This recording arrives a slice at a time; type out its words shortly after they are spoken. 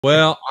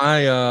Well,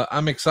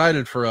 I'm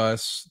excited for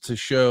us to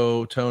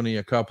show Tony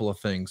a couple of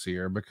things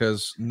here,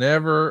 because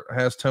never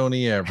has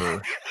Tony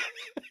ever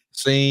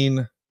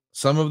seen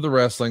some of the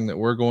wrestling that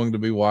we're going to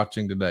be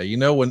watching today. You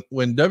know,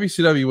 when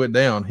WCW went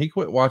down, he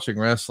quit watching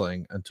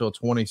wrestling until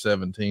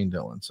 2017,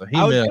 Dylan. So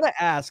I was gonna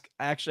ask,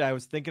 actually, I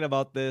was thinking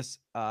about this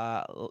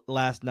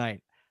last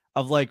night,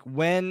 of like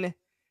when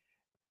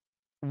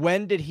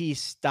did he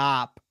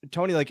stop,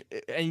 Tony?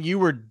 Like, and you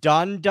were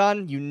done.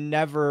 You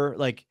never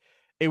like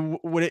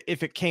it.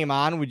 If it came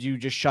on, would you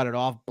just shut it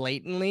off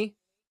blatantly?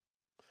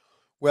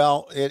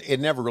 Well, it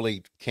never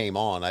really came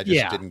on. I just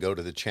Yeah. didn't go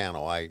to the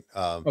channel.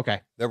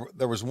 Okay.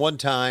 There was one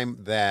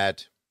time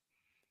that,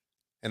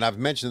 and I've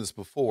mentioned this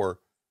before,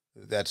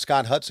 that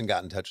Scott Hudson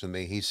got in touch with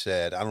me. He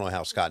said, I don't know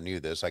how Scott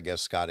knew this. I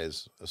guess Scott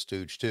is a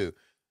stooge too.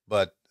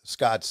 But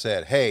Scott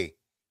said, hey,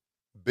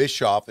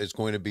 Bischoff is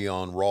going to be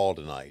on Raw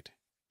tonight.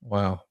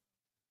 Wow.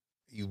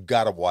 You've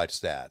got to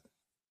watch that.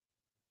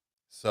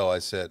 So I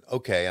said,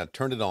 okay. I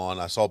turned it on.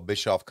 I saw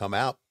Bischoff come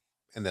out,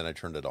 and then I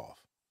turned it off.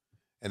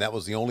 And that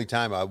was the only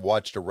time I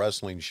watched a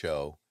wrestling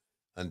show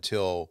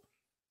until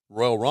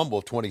Royal Rumble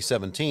of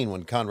 2017,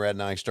 when Conrad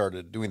and I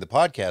started doing the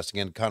podcast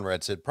again.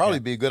 Conrad said, probably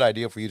be a good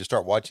idea for you to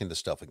start watching this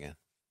stuff again.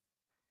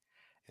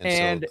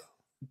 And so,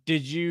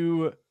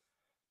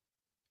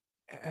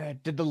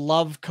 did the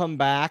love come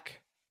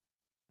back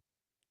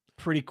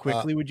pretty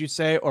quickly, would you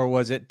say?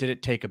 Or did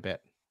it take a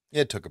bit?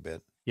 It took a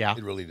bit. Yeah.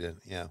 It really did.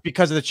 Yeah.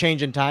 Because of the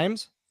change in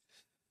times?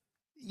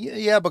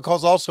 Yeah,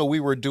 because also we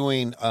were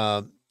doing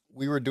a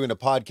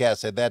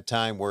podcast at that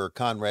time where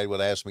Conrad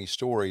would ask me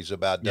stories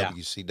about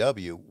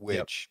WCW,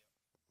 which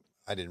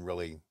I didn't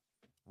really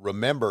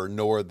remember,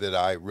 nor did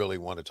I really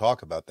want to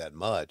talk about that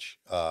much.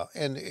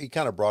 And he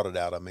kind of brought it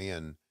out of me,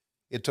 and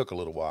it took a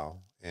little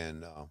while.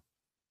 And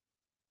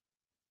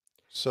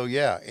so,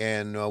 yeah.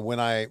 And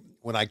when I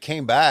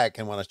came back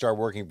and when I started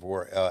working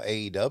for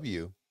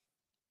AEW,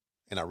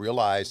 and I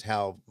realized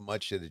how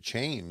much it had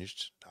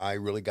changed, I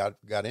really got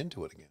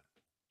into it again.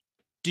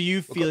 Do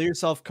you feel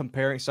yourself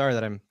comparing? Sorry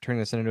that I'm turning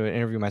this into an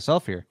interview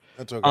myself here.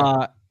 That's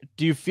okay.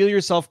 Do you feel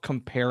yourself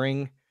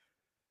comparing?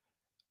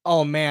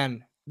 Oh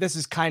man, this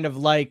is kind of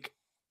like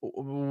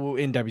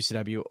in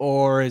WCW,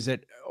 or is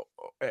it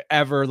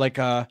ever like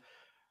back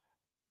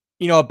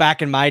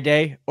in my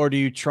day? Or do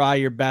you try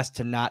your best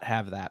to not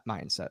have that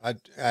mindset?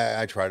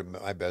 I try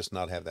my best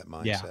not have that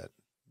mindset. Yeah.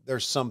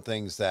 There's some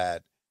things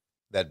that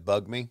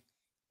bug me,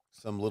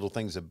 some little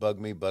things that bug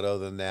me, but other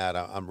than that,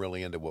 I'm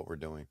really into what we're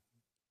doing.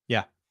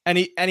 Yeah.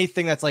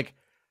 Anything that's like,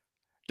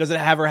 does it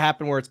ever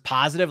happen where it's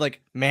positive?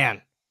 Like, man,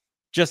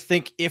 just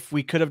think if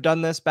we could have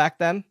done this back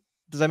then.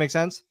 Does that make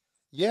sense?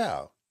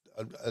 Yeah.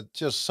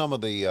 Just some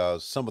of the,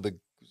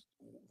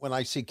 when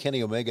I see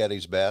Kenny Omega at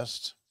his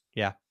best.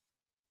 Yeah.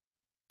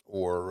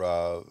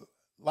 Or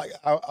like,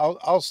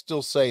 I'll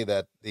still say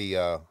that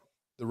the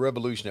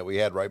revolution that we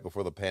had right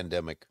before the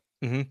pandemic,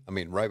 I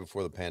mean, right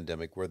before the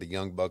pandemic, where the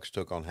Young Bucks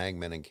took on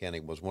Hangman and Kenny,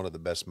 was one of the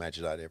best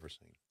matches I'd ever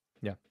seen.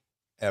 Yeah.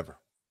 Ever.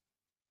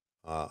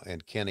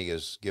 And Kenny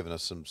has given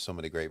us so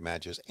many great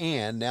matches,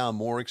 and now I'm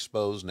more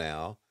exposed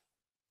now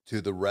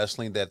to the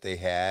wrestling that they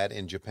had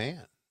in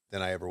Japan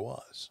than I ever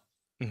was.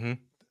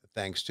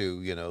 Thanks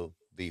to,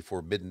 the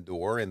Forbidden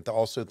Door, and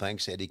also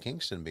thanks to Eddie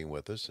Kingston being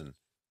with us and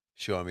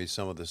showing me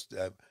some of this.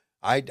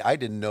 I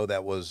didn't know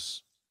that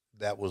was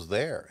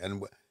there,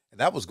 and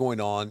that was going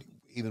on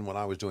even when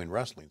I was doing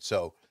wrestling.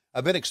 So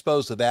I've been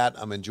exposed to that.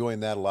 I'm enjoying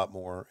that a lot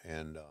more,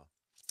 and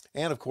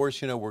of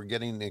course, we're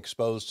getting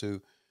exposed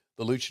to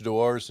the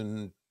Luchadors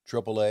and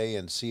AAA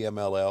and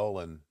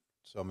CMLL, and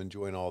so I'm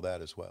enjoying all that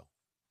as well.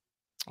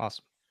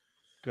 Awesome.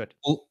 Good.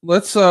 Well,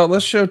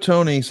 let's show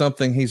Tony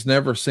something he's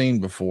never seen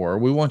before.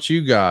 We want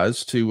you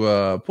guys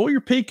to pull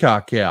your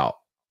Peacock out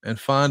and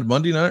find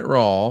Monday Night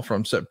Raw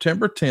from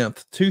September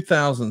 10th,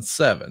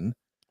 2007.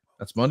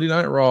 That's Monday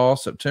Night Raw,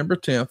 September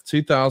 10th,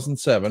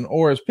 2007,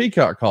 or as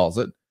Peacock calls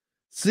it,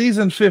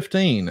 Season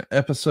 15,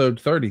 Episode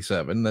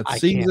 37. That's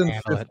Season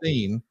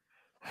 15,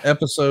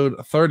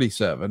 Episode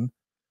 37.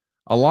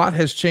 A lot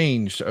has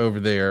changed over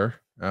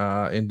there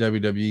in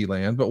WWE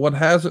land, but what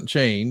hasn't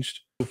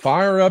changed,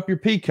 fire up your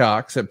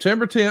Peacock,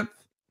 September 10th,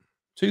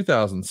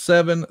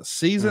 2007,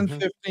 Season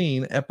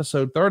 15,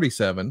 Episode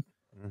 37.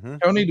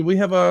 Tony, do we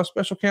have a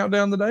special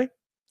countdown today?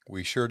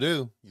 We sure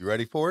do. You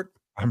ready for it?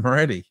 I'm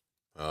ready.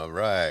 All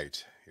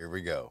right, here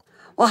we go.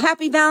 Well,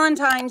 happy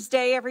Valentine's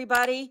Day,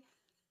 everybody,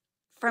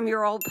 from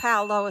your old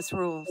pal, Lois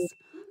Rules.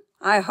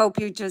 I hope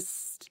you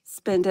just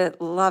spend it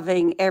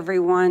loving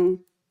everyone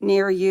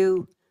near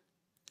you.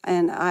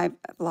 And I've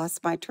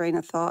lost my train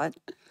of thought.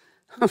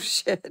 Oh,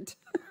 shit.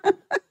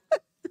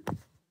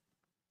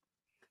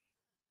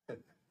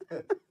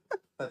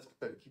 That's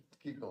good.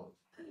 Keep going.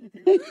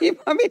 You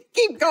want me to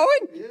keep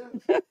going?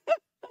 Yeah.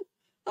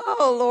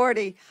 Oh,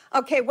 Lordy.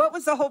 Okay, what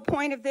was the whole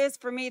point of this?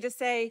 For me to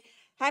say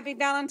happy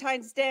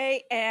Valentine's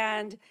Day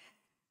and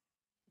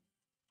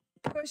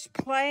push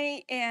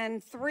play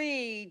in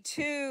 3,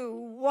 2,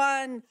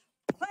 1,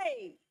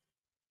 play.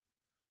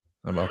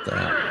 How about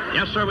that?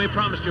 Yes, sir, we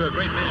promised you a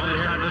great main event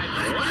here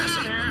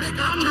tonight.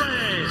 Andre,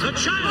 the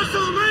Giant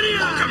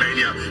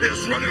WrestleMania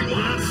is running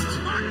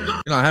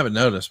wild. I haven't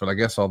noticed, but I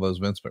guess all those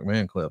Vince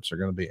McMahon clips are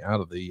going to be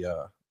out of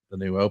the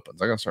new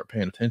opens. I got to start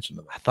paying attention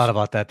to that. I thought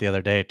about that the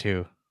other day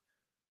too.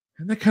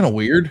 Isn't that kind of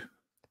weird?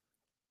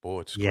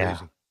 Boy, it's Yeah.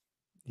 crazy.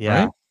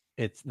 Yeah, Right?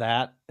 it's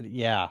that.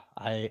 Yeah,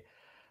 I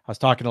was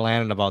talking to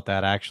Landon about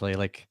that actually,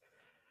 like,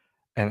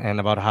 and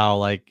about how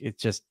like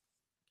it's just,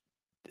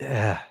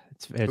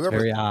 it's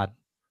very odd.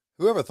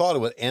 Whoever thought it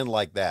would end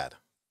like that?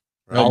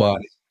 Right?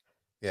 Nobody.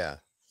 Yeah,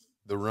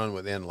 the run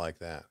would end like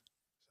that.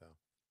 So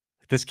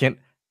This can't,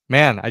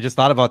 man. I just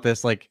thought about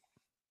this. Like,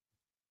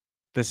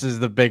 this is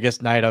the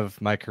biggest night of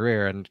my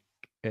career, and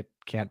it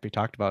can't be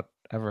talked about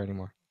ever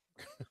anymore.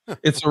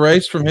 It's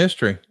erased from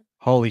history.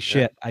 Holy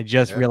shit! I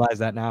just Yeah. realized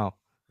that now.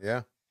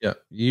 yeah, Yeah,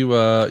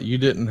 you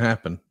didn't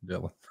happen,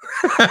 Dylan.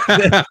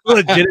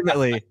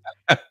 Legitimately.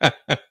 so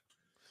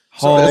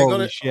are they Holy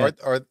gonna shit!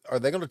 are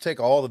they going to take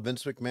all the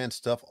Vince McMahon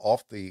stuff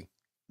off the?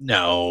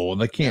 No,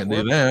 they can't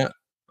do that.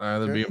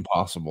 That'd be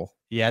impossible.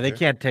 Yeah, they Okay.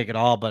 can't take it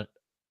all, but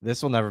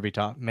this will never be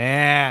taught.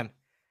 Man.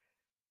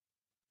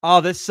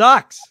 Oh, this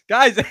sucks.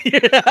 Guys,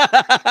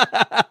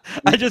 I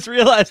just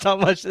realized how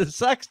much this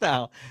sucks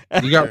now.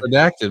 You got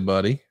redacted,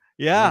 buddy.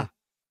 Yeah.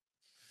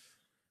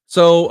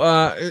 So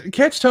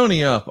catch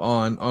Tony up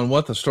on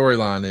what the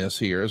storyline is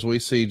here as we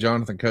see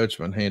Jonathan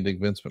Coachman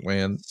handing Vince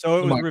McMahon. So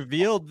it the was mic.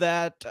 revealed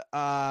that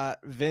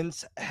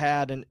Vince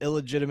had an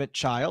illegitimate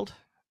child,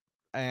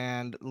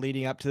 and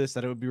leading up to this,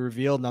 that it would be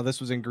revealed. Now, this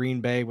was in Green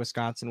Bay,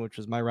 Wisconsin, which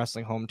was my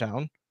wrestling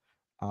hometown.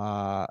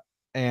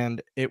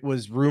 And it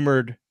was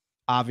rumored,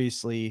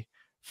 obviously,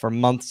 for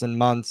months and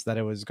months that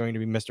it was going to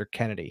be Mr.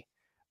 Kennedy,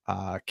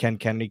 Ken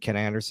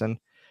Anderson,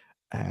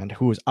 and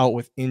who was out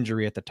with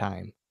injury at the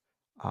time.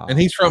 And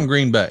he's from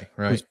Green Bay,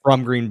 right? He's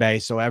from Green Bay,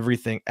 so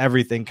everything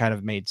kind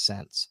of made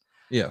sense.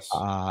 Yes.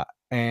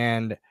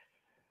 And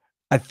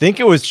I think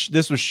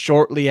this was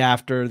shortly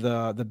after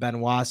the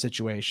Benoit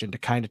situation to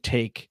kind of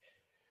take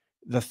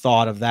the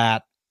thought of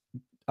that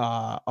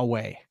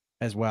away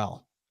as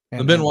well.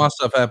 The Benoit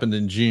stuff happened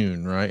in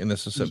June, right? And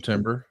this is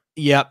September.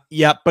 Yep.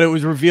 But it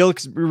was revealed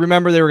because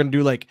remember they were going to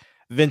do like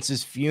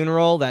Vince's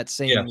funeral that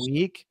same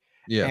week.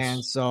 Yes.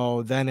 And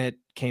so then it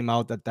came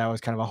out that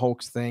was kind of a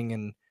hoax thing,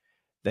 and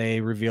they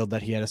revealed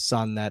that he had a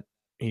son that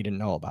he didn't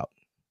know about.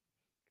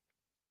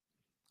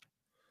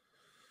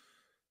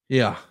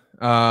 Yeah.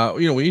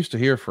 We used to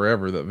hear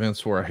forever that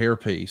Vince wore a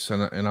hairpiece,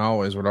 and I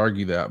always would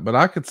argue that, but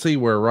I could see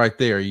where right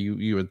there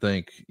you would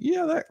think,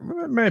 yeah, that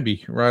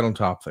maybe right on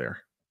top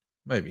there.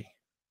 Maybe.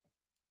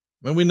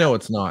 I mean, we know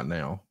it's not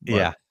now. But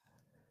Yeah.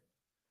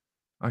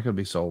 I could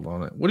be sold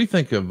on it. What do you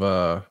think of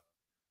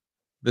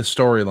this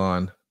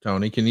storyline,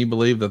 Tony? Can you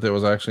believe that there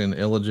was actually an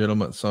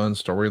illegitimate son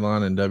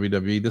storyline in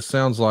WWE? This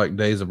sounds like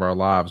Days of Our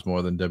Lives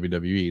more than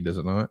WWE, does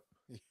it not?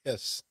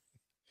 Yes.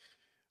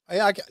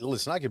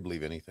 Listen, I can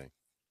believe anything.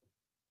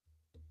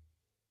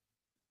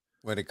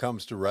 When it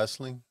comes to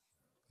wrestling,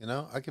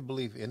 I can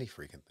believe any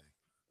freaking thing.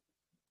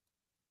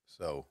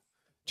 So,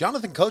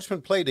 Jonathan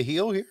Coachman played a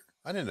heel here?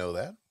 I didn't know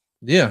that.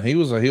 Yeah, he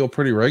was a heel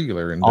pretty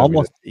regular in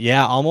almost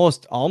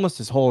WWE. almost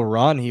his whole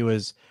run. He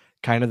was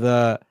kind of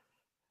the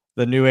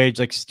new age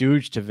like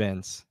stooge to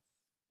Vince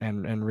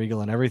and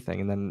Regal and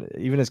everything. And then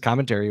even his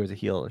commentary was a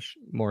heelish,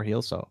 more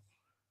heel. So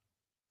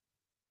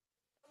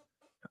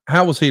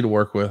how was he to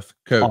work with,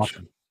 Coach?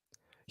 Awesome.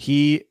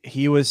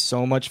 He was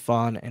so much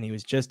fun, and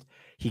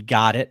he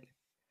got it.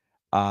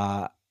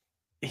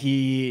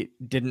 He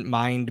didn't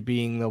mind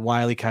being the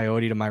Wile E.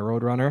 Coyote to my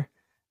Roadrunner,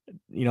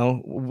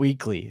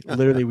 weekly.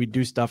 Literally, we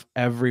do stuff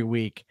every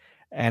week,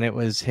 and it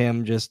was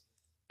him just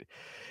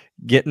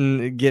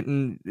getting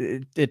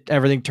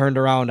everything turned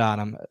around on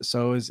him.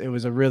 So it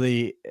was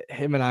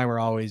him and I were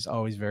always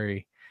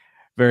very,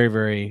 very,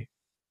 very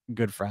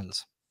good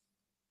friends.